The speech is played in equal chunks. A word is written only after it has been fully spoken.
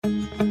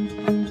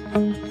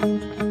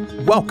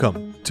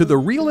Welcome to the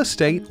Real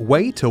Estate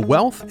Way to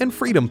Wealth and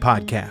Freedom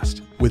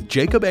podcast with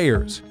Jacob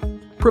Ayers,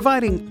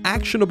 providing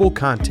actionable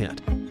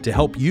content to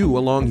help you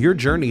along your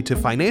journey to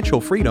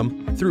financial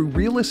freedom through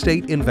real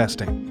estate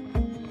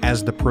investing.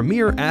 As the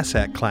premier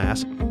asset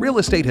class, real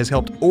estate has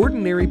helped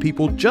ordinary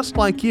people just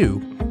like you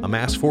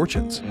amass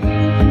fortunes.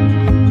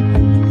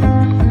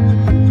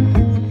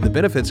 The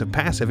benefits of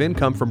passive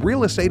income from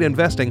real estate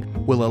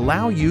investing will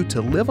allow you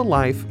to live a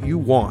life you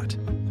want.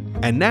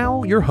 And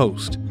now, your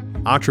host,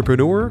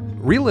 entrepreneur,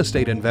 real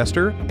estate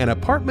investor, and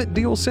apartment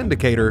deal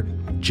syndicator,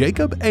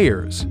 Jacob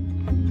Ayers.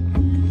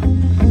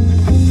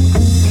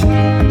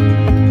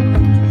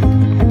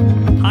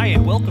 Hi,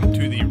 and welcome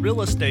to the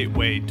Real Estate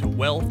Way to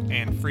Wealth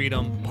and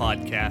Freedom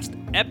podcast,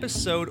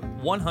 episode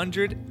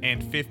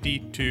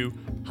 152.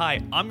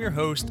 Hi, I'm your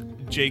host,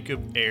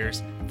 Jacob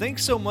Ayers.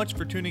 Thanks so much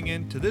for tuning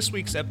in to this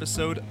week's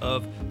episode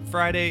of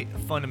Friday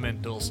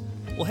Fundamentals.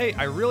 Well, hey,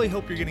 I really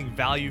hope you're getting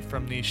value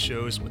from these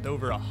shows. With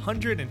over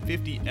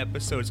 150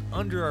 episodes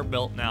under our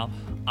belt now,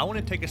 I want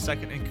to take a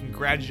second and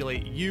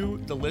congratulate you,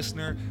 the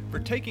listener, for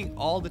taking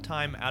all the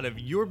time out of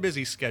your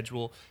busy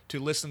schedule to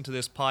listen to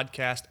this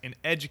podcast and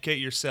educate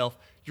yourself.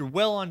 You're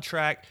well on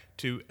track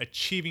to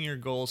achieving your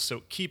goals,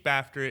 so keep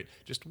after it.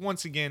 Just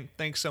once again,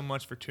 thanks so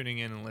much for tuning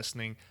in and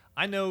listening.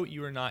 I know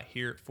you are not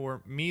here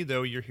for me,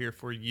 though. You're here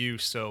for you,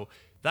 so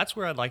that's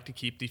where I'd like to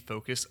keep the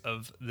focus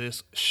of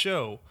this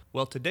show.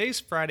 Well, today's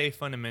Friday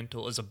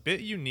Fundamental is a bit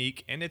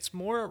unique, and it's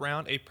more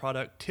around a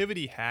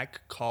productivity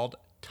hack called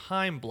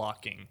time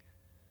blocking.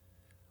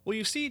 Well,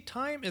 you see,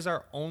 time is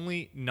our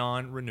only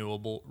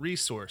non-renewable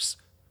resource.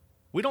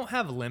 We don't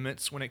have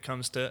limits when it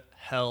comes to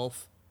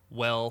health,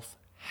 wealth,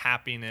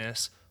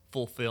 happiness,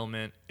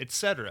 fulfillment,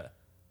 etc.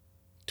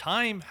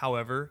 Time,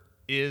 however,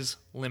 is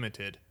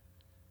limited.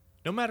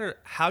 No matter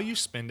how you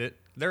spend it,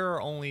 there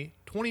are only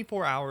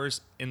 24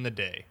 hours in the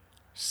day,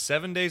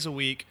 7 days a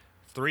week,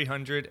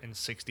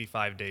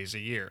 365 days a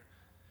year.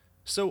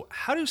 So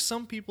how do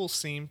some people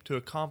seem to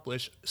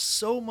accomplish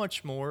so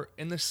much more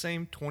in the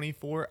same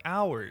 24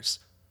 hours?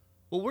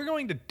 Well, we're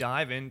going to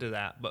dive into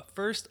that, but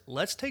first,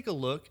 let's take a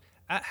look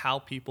at how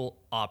people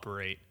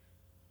operate.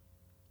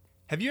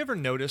 Have you ever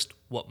noticed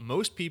what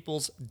most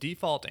people's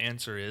default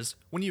answer is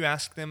when you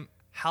ask them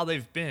how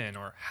they've been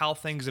or how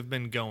things have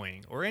been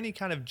going, or any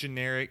kind of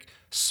generic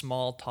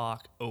small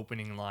talk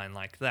opening line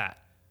like that?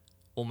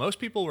 Well, most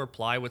people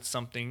reply with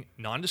something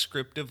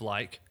nondescriptive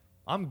like,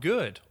 "I'm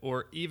good,"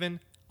 or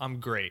even, "I'm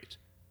great."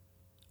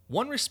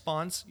 One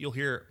response you'll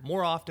hear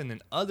more often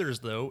than others,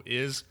 though,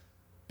 is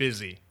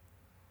busy.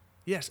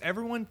 Yes,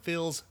 everyone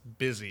feels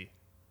busy.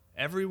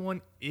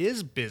 Everyone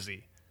is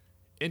busy.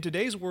 In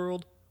today's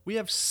world, we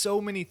have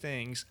so many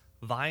things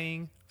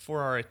vying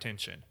for our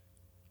attention.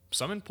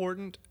 Some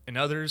important, and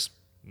others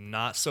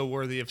not so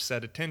worthy of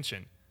said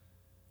attention.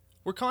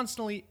 We're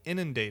constantly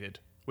inundated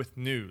with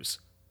news,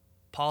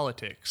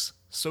 politics,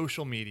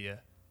 social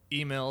media,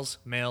 emails,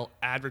 mail,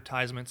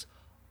 advertisements,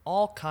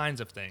 all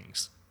kinds of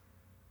things.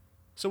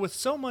 So with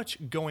so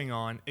much going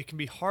on, it can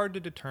be hard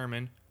to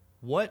determine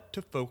what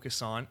to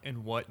focus on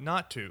and what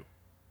not to.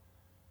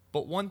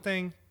 But one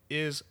thing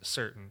is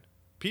certain.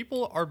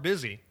 People are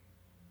busy.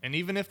 And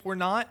even if we're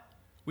not,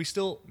 we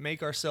still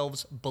make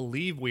ourselves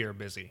believe we are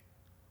busy.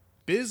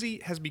 Busy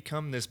has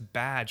become this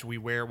badge we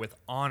wear with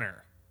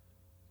honor.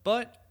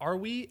 But are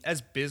we as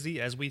busy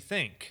as we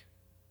think?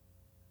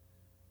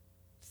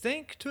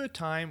 Think to a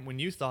time when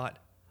you thought,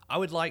 "I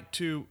would like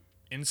to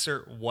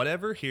insert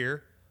whatever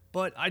here,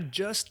 but I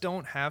just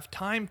don't have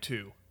time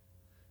to."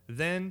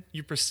 Then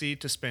you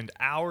proceed to spend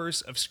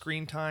hours of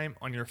screen time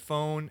on your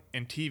phone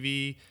and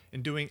TV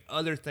and doing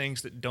other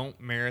things that don't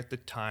merit the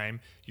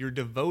time you're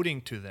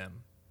devoting to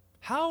them.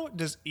 How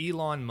does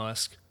Elon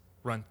Musk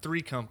run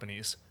 3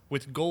 companies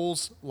with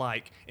goals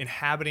like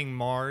inhabiting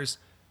Mars,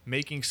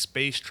 making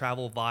space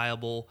travel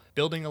viable,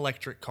 building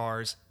electric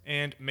cars,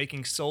 and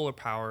making solar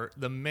power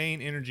the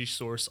main energy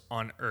source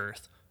on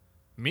Earth?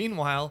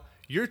 Meanwhile,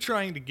 you're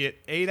trying to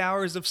get 8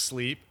 hours of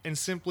sleep and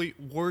simply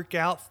work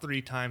out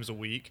 3 times a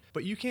week,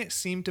 but you can't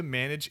seem to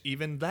manage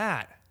even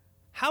that.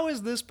 How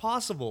is this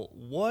possible?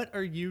 What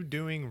are you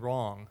doing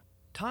wrong?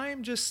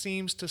 Time just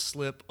seems to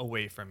slip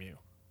away from you.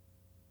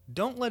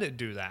 Don't let it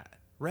do that.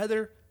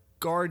 Rather,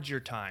 guard your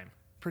time.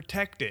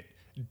 Protect it.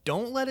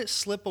 Don't let it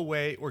slip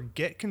away or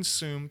get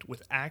consumed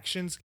with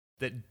actions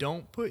that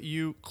don't put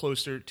you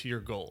closer to your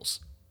goals.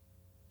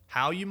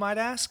 How, you might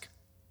ask?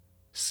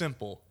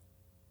 Simple.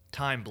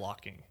 Time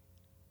blocking.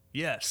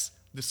 Yes,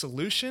 the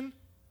solution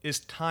is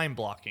time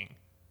blocking.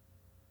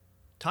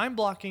 Time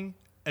blocking,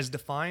 as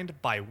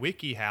defined by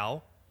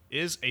WikiHow,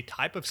 is a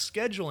type of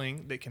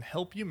scheduling that can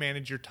help you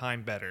manage your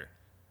time better.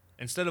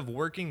 Instead of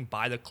working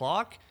by the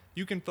clock,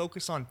 you can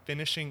focus on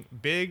finishing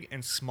big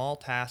and small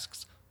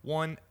tasks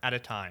one at a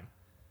time.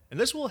 And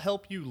this will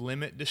help you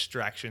limit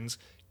distractions,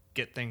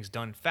 get things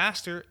done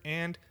faster,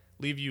 and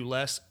leave you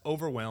less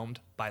overwhelmed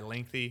by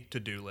lengthy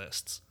to-do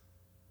lists.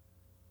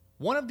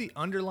 One of the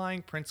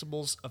underlying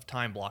principles of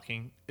time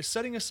blocking is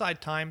setting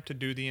aside time to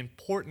do the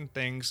important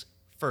things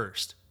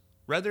first,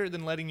 rather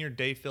than letting your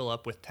day fill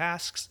up with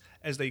tasks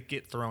as they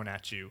get thrown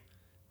at you.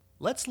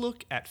 Let's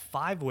look at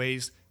 5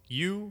 ways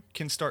you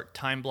can start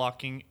time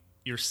blocking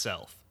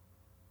yourself.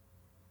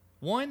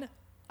 1.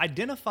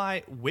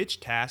 Identify which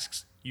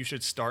tasks you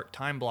should start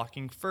time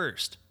blocking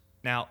first.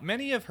 Now,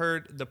 many have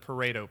heard the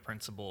Pareto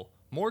principle,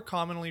 more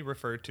commonly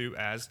referred to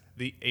as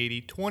the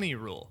 80-20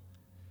 rule.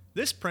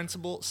 This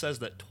principle says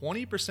that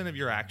 20% of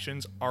your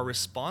actions are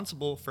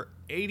responsible for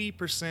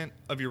 80%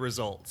 of your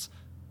results.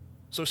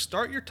 So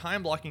start your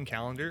time blocking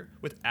calendar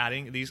with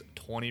adding these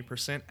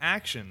 20%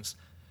 actions.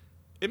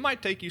 It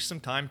might take you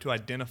some time to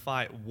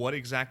identify what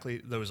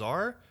exactly those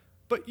are,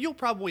 but you'll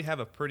probably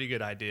have a pretty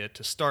good idea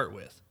to start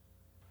with.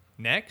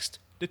 Next,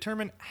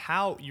 determine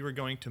how you are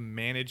going to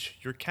manage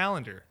your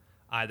calendar,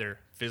 either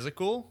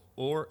physical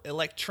or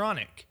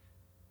electronic.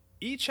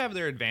 Each have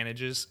their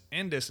advantages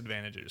and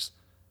disadvantages.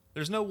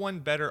 There's no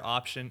one better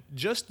option,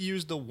 just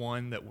use the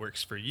one that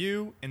works for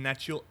you and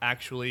that you'll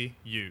actually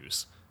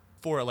use.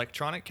 For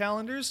electronic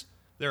calendars,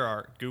 there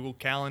are Google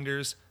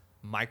Calendars,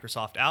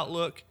 Microsoft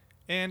Outlook,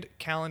 and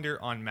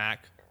Calendar on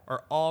Mac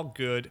are all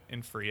good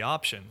and free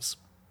options.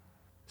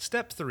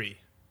 Step 3.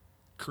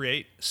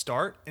 Create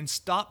start and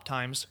stop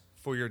times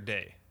for your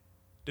day.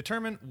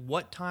 Determine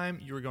what time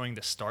you are going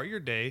to start your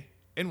day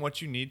and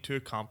what you need to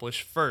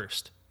accomplish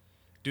first.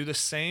 Do the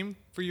same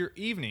for your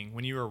evening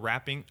when you are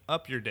wrapping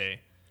up your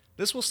day.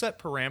 This will set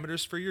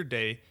parameters for your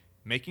day,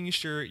 making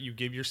sure you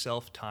give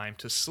yourself time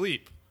to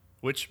sleep,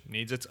 which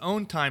needs its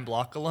own time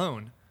block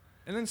alone.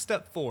 And then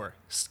step 4,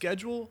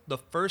 schedule the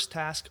first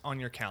task on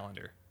your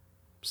calendar.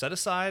 Set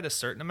aside a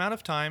certain amount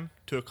of time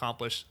to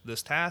accomplish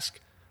this task,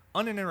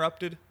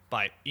 uninterrupted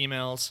by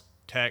emails,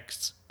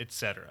 texts,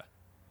 etc.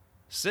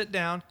 Sit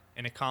down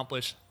and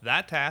accomplish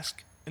that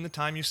task in the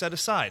time you set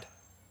aside.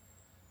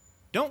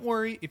 Don't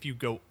worry if you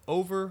go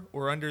over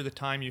or under the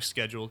time you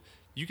scheduled.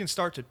 You can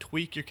start to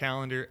tweak your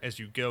calendar as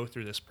you go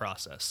through this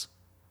process.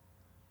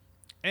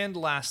 And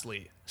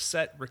lastly,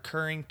 set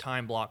recurring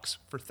time blocks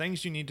for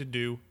things you need to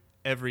do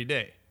every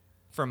day.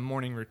 From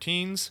morning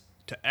routines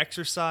to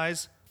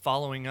exercise,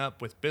 following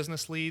up with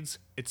business leads,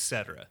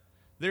 etc.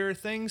 There are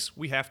things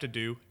we have to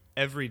do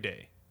every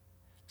day.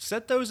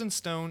 Set those in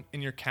stone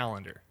in your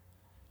calendar.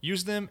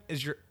 Use them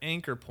as your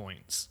anchor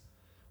points.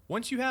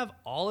 Once you have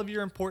all of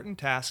your important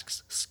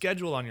tasks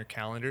scheduled on your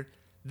calendar,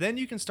 then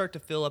you can start to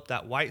fill up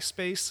that white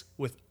space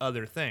with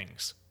other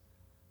things.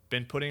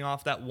 Been putting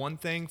off that one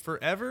thing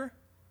forever?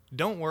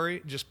 Don't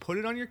worry, just put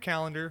it on your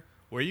calendar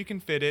where you can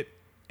fit it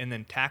and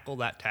then tackle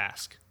that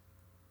task.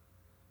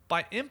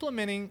 By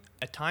implementing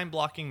a time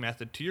blocking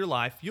method to your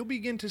life, you'll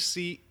begin to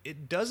see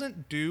it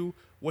doesn't do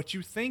what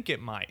you think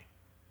it might.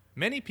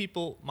 Many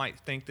people might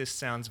think this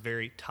sounds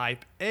very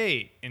type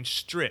A and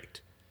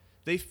strict.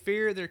 They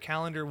fear their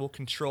calendar will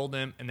control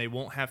them and they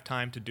won't have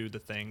time to do the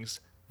things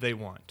they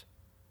want.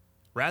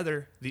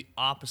 Rather, the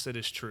opposite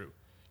is true.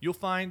 You'll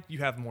find you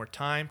have more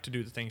time to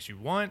do the things you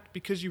want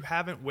because you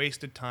haven't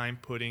wasted time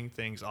putting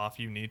things off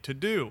you need to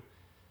do.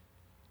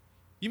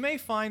 You may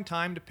find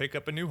time to pick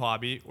up a new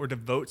hobby or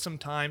devote some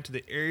time to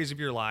the areas of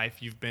your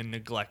life you've been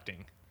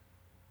neglecting.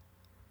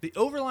 The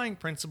overlying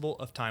principle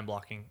of time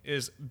blocking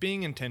is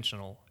being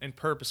intentional and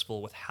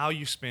purposeful with how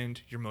you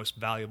spend your most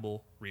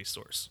valuable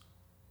resource.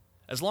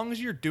 As long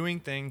as you're doing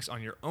things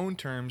on your own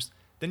terms,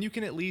 then you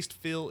can at least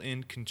feel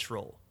in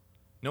control.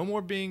 No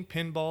more being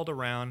pinballed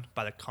around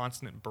by the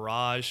constant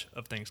barrage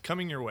of things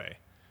coming your way.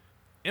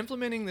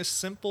 Implementing this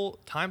simple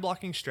time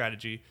blocking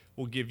strategy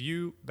will give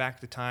you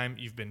back the time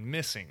you've been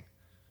missing.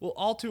 Well,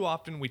 all too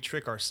often we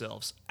trick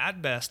ourselves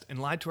at best and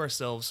lie to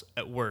ourselves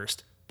at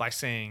worst by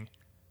saying,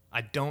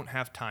 I don't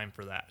have time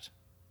for that.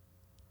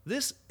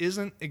 This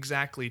isn't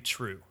exactly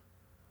true.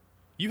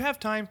 You have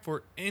time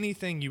for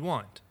anything you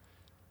want.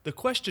 The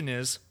question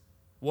is,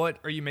 what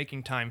are you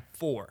making time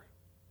for?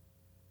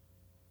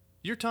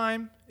 Your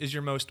time is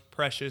your most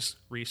precious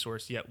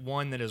resource, yet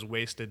one that is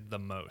wasted the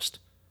most.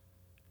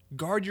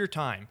 Guard your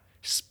time,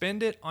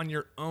 spend it on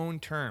your own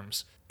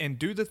terms, and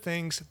do the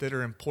things that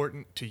are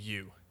important to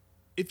you.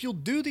 If you'll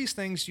do these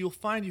things, you'll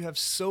find you have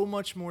so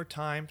much more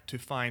time to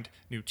find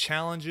new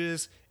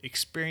challenges,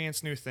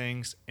 experience new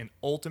things, and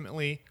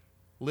ultimately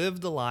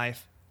live the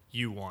life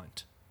you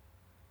want.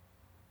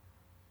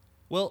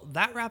 Well,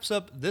 that wraps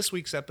up this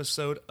week's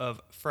episode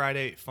of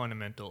Friday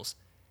Fundamentals.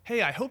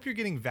 Hey, I hope you're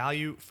getting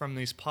value from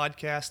these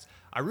podcasts.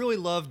 I really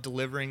love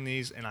delivering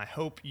these, and I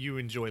hope you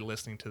enjoy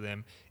listening to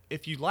them.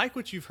 If you like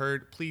what you've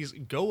heard, please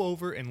go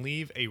over and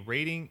leave a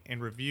rating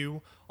and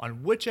review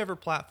on whichever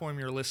platform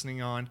you're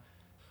listening on.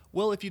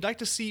 Well, if you'd like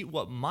to see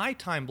what my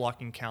time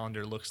blocking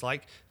calendar looks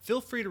like,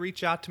 feel free to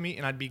reach out to me,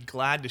 and I'd be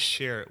glad to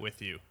share it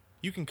with you.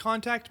 You can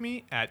contact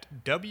me at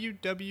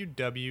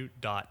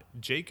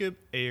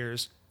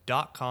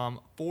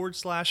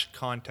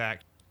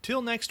www.jacobayers.com/contact.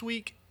 Till next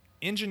week,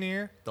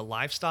 engineer the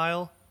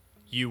lifestyle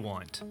you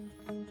want.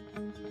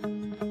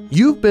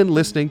 You've been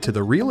listening to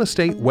the Real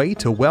Estate Way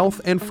to Wealth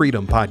and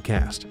Freedom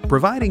podcast,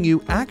 providing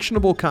you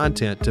actionable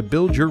content to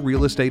build your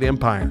real estate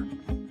empire.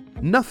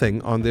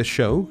 Nothing on this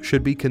show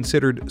should be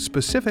considered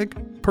specific,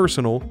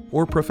 personal,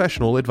 or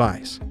professional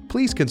advice.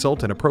 Please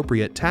consult an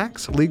appropriate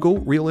tax, legal,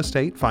 real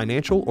estate,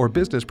 financial, or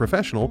business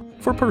professional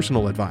for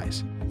personal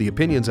advice. The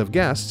opinions of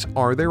guests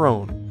are their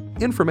own.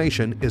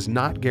 Information is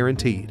not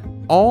guaranteed.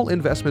 All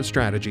investment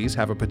strategies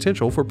have a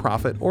potential for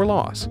profit or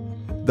loss.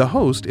 The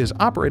host is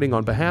operating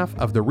on behalf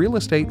of the Real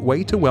Estate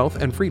Way to Wealth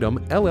and Freedom,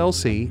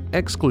 LLC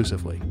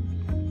exclusively.